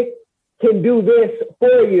 I can do this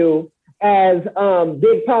for you as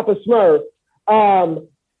Big Papa Smurf,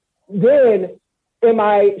 then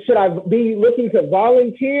should I be looking to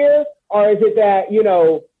volunteer, or is it that,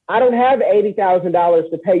 I don't have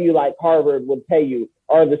 $80,000 to pay you like Harvard would pay you,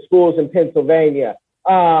 or the schools in Pennsylvania?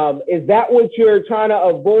 Is that what you're trying to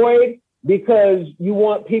avoid, because you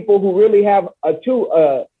want people who really have a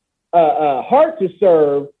heart to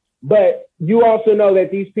serve, but you also know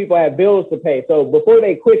that these people have bills to pay? So before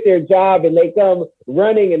they quit their job and they come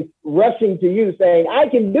running and rushing to you saying, I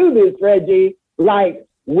can do this, Reggie, like,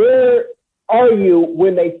 where are you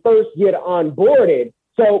when they first get onboarded,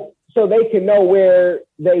 so they can know where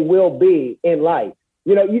they will be in life?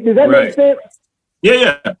 Does that make sense?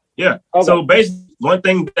 Yeah. Okay. So basically, one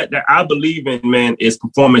thing that I believe in, man, is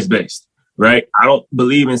performance-based, right? I don't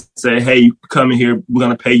believe in saying, hey, you come in here, we're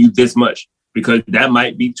going to pay you this much, because that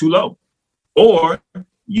might be too low. Or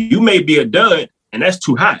you may be a dud, and that's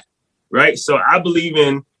too high, right? So I believe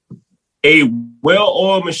in a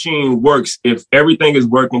well-oiled machine works if everything is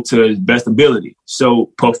working to its best ability.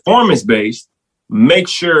 So performance-based, make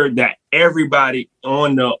sure that everybody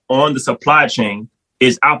on the supply chain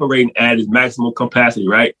is operating at its maximum capacity,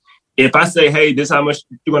 right? If I say, hey, this is how much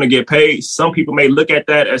you're going to get paid, some people may look at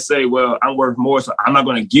that and say, well, I'm worth more, so I'm not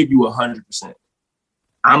going to give you 100%.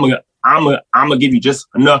 I'm gonna give you just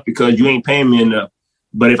enough because you ain't paying me enough.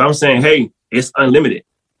 But if I'm saying, hey, it's unlimited.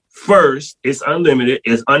 First, it's unlimited,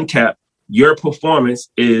 it's uncapped. Your performance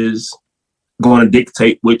is going to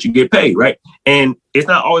dictate what you get paid, right? And it's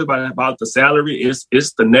not always about the salary.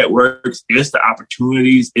 It's the networks, it's the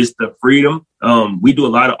opportunities, it's the freedom. We do a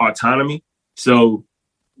lot of autonomy. So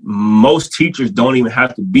most teachers don't even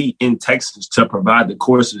have to be in Texas to provide the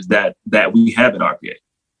courses that we have at RPA.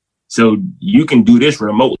 So you can do this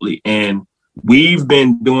remotely. And we've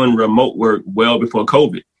been doing remote work well before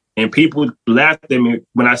COVID. And people laughed at me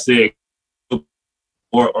when I said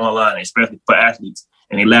or online, especially for athletes.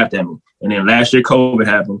 And they laughed at me. And then last year COVID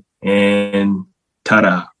happened, and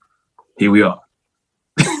ta-da, here we are.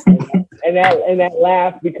 and that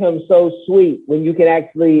laugh becomes so sweet when you can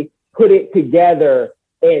actually put it together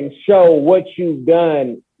and show what you've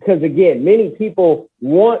done. Because again, many people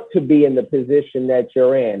want to be in the position that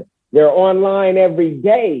you're in. They're online every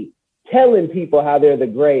day telling people how they're the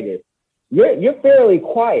greatest. You're fairly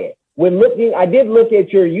quiet. When looking, I did look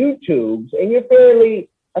at your YouTubes, and you're fairly,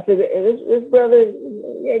 I said, this brother,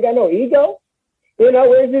 he ain't got no ego.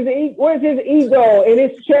 Where's his ego? And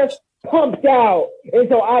his chest pumped out. And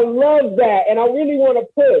so I love that. And I really want to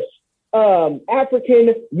push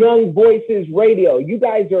African Young Voices Radio. You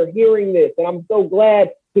guys are hearing this, and I'm so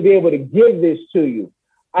glad to be able to give this to you.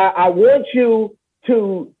 I want you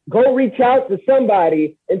to go reach out to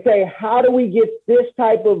somebody and say, how do we get this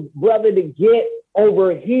type of brother to get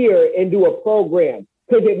over here and do a program?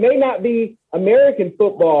 Because it may not be American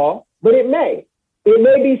football, but it may. It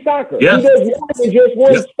may be soccer. Yes. He does more than just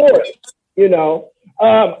one sport,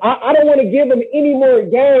 I don't want to give them any more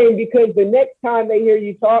game, because the next time they hear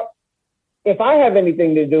you talk, if I have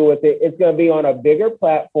anything to do with it, it's going to be on a bigger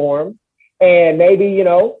platform. And maybe,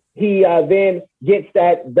 he then gets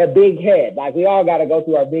the big head. Like, we all got to go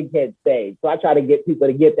through our big head stage. So I try to get people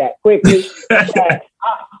to get that quickly.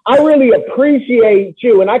 I really appreciate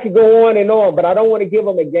you. And I could go on, but I don't want to give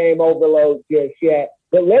them a game overload just yet.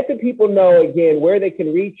 But let the people know, again, where they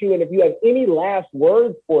can reach you. And if you have any last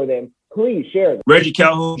words for them, please share them. Reggie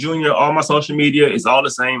Calhoun Jr., all my social media is all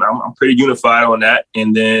the same. I'm pretty unified on that.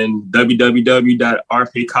 And then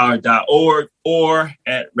www.rpcollege.org or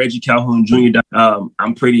at ReggieCalhounJr.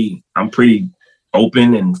 I'm pretty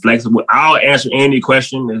open and flexible. I'll answer any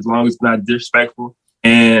question as long as it's not disrespectful.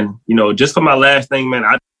 And, just for my last thing, man,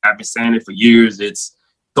 I've been saying it for years. It's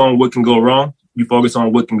on what can go wrong. You focus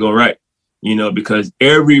on what can go right, because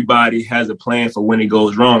everybody has a plan for when it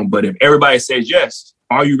goes wrong. But if everybody says yes,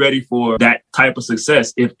 are you ready for that type of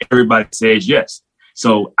success if everybody says yes?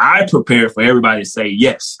 So I prepare for everybody to say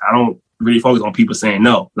yes. I don't really focus on people saying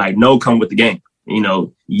no. Like, no come with the game.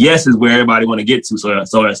 Yes is where everybody want to get to. So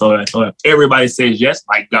if everybody says yes,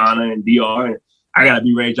 like Ghana and DR, and I got to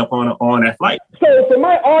be ready to jump on that flight. So for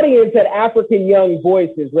my audience at African Young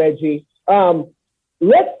Voices, Reggie,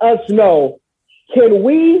 let us know, can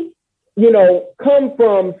we, come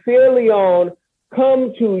from Sierra Leone,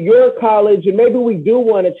 come to your college, and maybe we do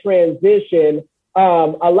want to transition. A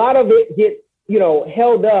lot of it gets,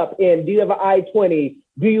 held up in, do you have an I-20?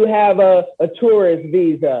 Do you have a tourist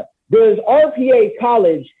visa? Does RPA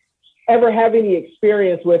College ever have any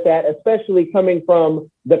experience with that, especially coming from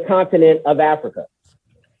the continent of Africa?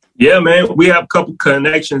 Yeah, man, we have a couple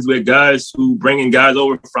connections with guys who bringing guys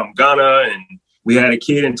over from Ghana, and we had a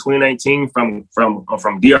kid in 2019 from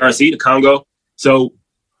DRC, the Congo. So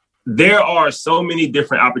there are so many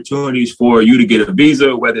different opportunities for you to get a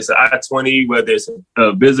visa, whether it's an I-20, whether it's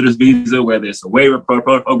a visitor's visa, whether it's a waiver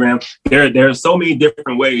program. There are so many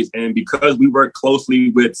different ways. And because we work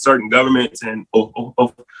closely with certain governments and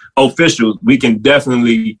officials, we can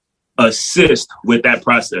definitely assist with that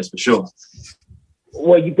process for sure.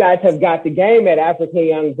 Well, you guys have got the game at African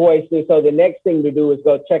Young Voices. So the next thing to do is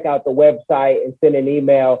go check out the website and send an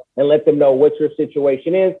email and let them know what your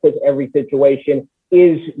situation is, because every situation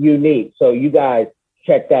is unique. So you guys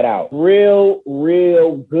check that out. Real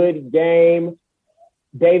good game.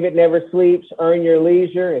 David never sleeps. Earn your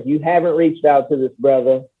leisure. If you haven't reached out to this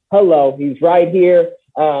brother, hello, he's right here.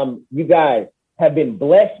 You guys have been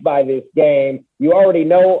blessed by this game. You already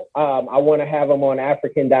know I want to have him on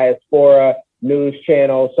African Diaspora News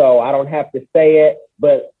Channel, so I don't have to say it.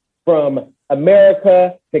 But from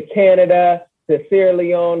America to Canada to Sierra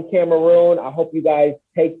Leone, Cameroon, I hope you guys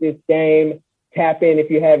take this game. Tap in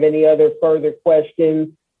if you have any other further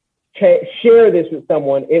questions. Share this with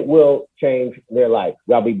someone. It will change their life.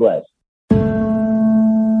 Y'all be blessed.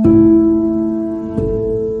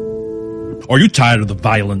 Are you tired of the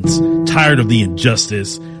violence, tired of the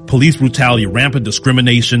injustice, police brutality, rampant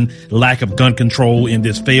discrimination, lack of gun control in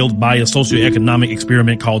this failed biased socioeconomic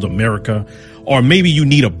experiment called America? Or maybe you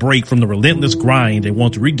need a break from the relentless grind and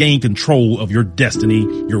want to regain control of your destiny,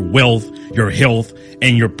 your wealth, your health,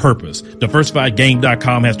 and your purpose.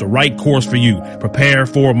 DiversifiedGame.com has the right course for you. Prepare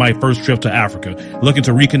for my first trip to Africa. Looking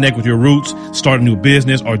to reconnect with your roots, start a new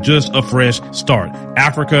business, or just a fresh start.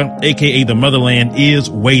 Africa, aka the motherland,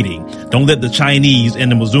 is waiting. Don't let the Chinese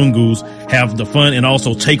and the Mzungus have the fun and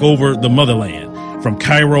also take over the motherland. From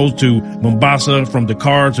Cairo to Mombasa, from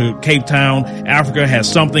Dakar to Cape Town, Africa has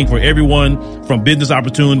something for everyone, from business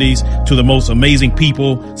opportunities to the most amazing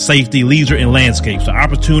people, safety, leisure, and landscapes. The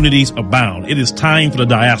opportunities abound. It is time for the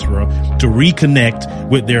diaspora to reconnect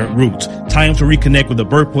with their roots. Time to reconnect with the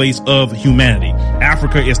birthplace of humanity.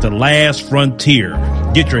 Africa is the last frontier.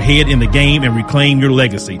 Get your head in the game and reclaim your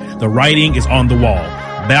legacy. The writing is on the wall.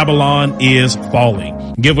 Babylon is falling.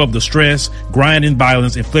 Give up the stress, grind, and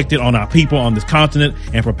violence inflicted on our people on this continent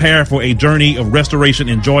and prepare for a journey of restoration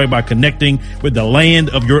enjoyed by connecting with the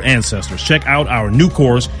land of your ancestors. Check out our new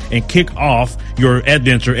course and kick off your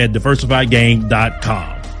adventure at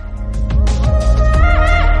DiversifiedGame.com.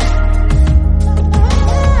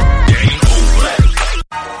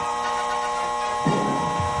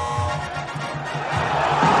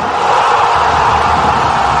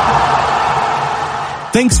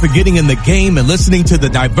 Thanks for getting in the game and listening to the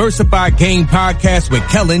Diversified Game podcast with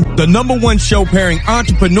Kellen, the #1 show pairing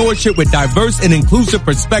entrepreneurship with diverse and inclusive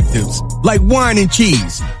perspectives like wine and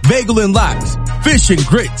cheese, bagel and lox, fish and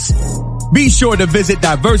grits. Be sure to visit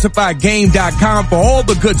diversifiedgame.com for all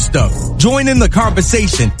the good stuff. Join in the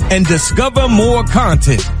conversation and discover more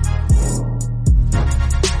content.